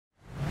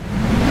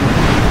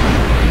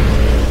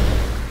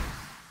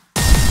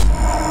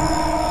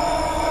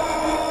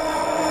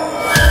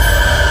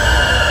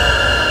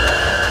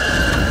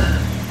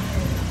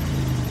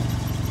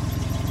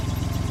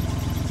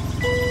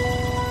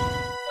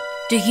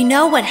Do you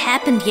know what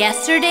happened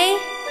yesterday?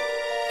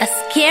 A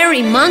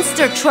scary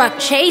monster truck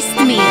chased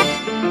me.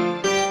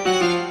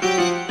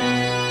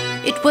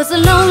 It was a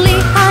lonely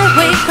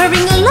highway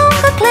curving along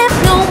a cliff,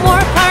 no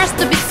more cars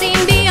to be seen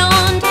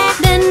beyond.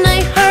 Then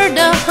I heard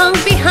a honk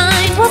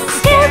behind. Was a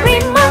scary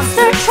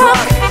monster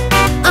truck.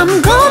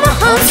 I'm gonna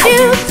hunt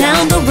you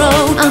down the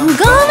road. I'm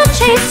gonna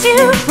chase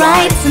you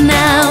right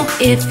now.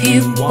 If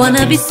you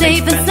wanna be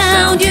safe and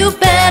sound, you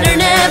better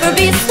never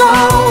be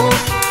slow.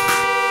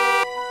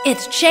 It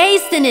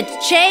chased and it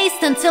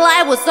chased until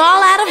I was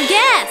all out of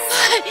gas.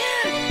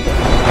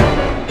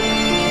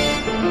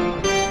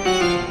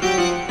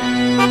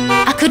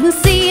 I couldn't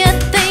see a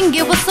thing,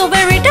 it was so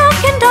very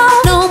dark and dull.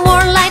 No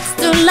more lights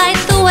to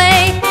light the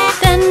way.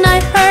 Then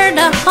I heard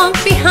a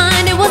honk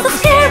behind, it was a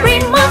scary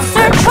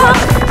monster truck.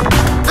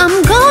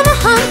 I'm gonna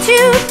hunt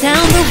you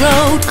down the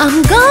road.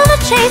 I'm gonna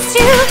chase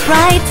you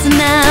right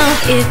now.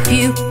 If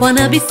you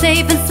wanna be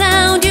safe and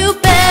sound, you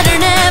better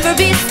never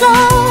be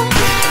slow.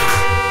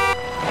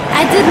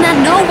 I did not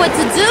know what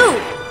to do.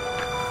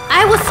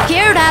 I was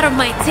scared out of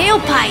my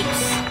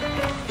tailpipes.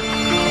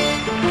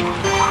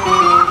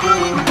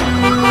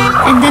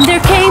 And then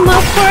there came a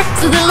quirk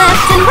to the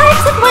left and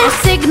right. It went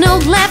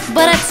signaled left,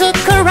 but I took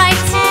a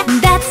right.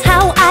 That's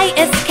how I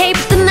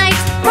escaped the night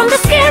from the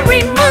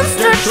scary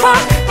monster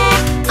truck.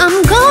 I'm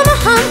gonna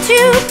hunt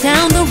you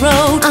down the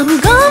road.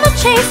 I'm gonna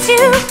chase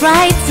you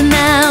right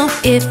now.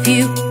 If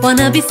you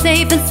wanna be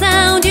safe and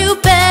sound, you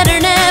better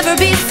never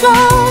be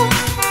slow.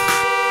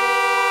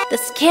 The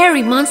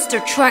scary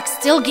monster truck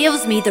still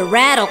gives me the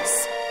rattles.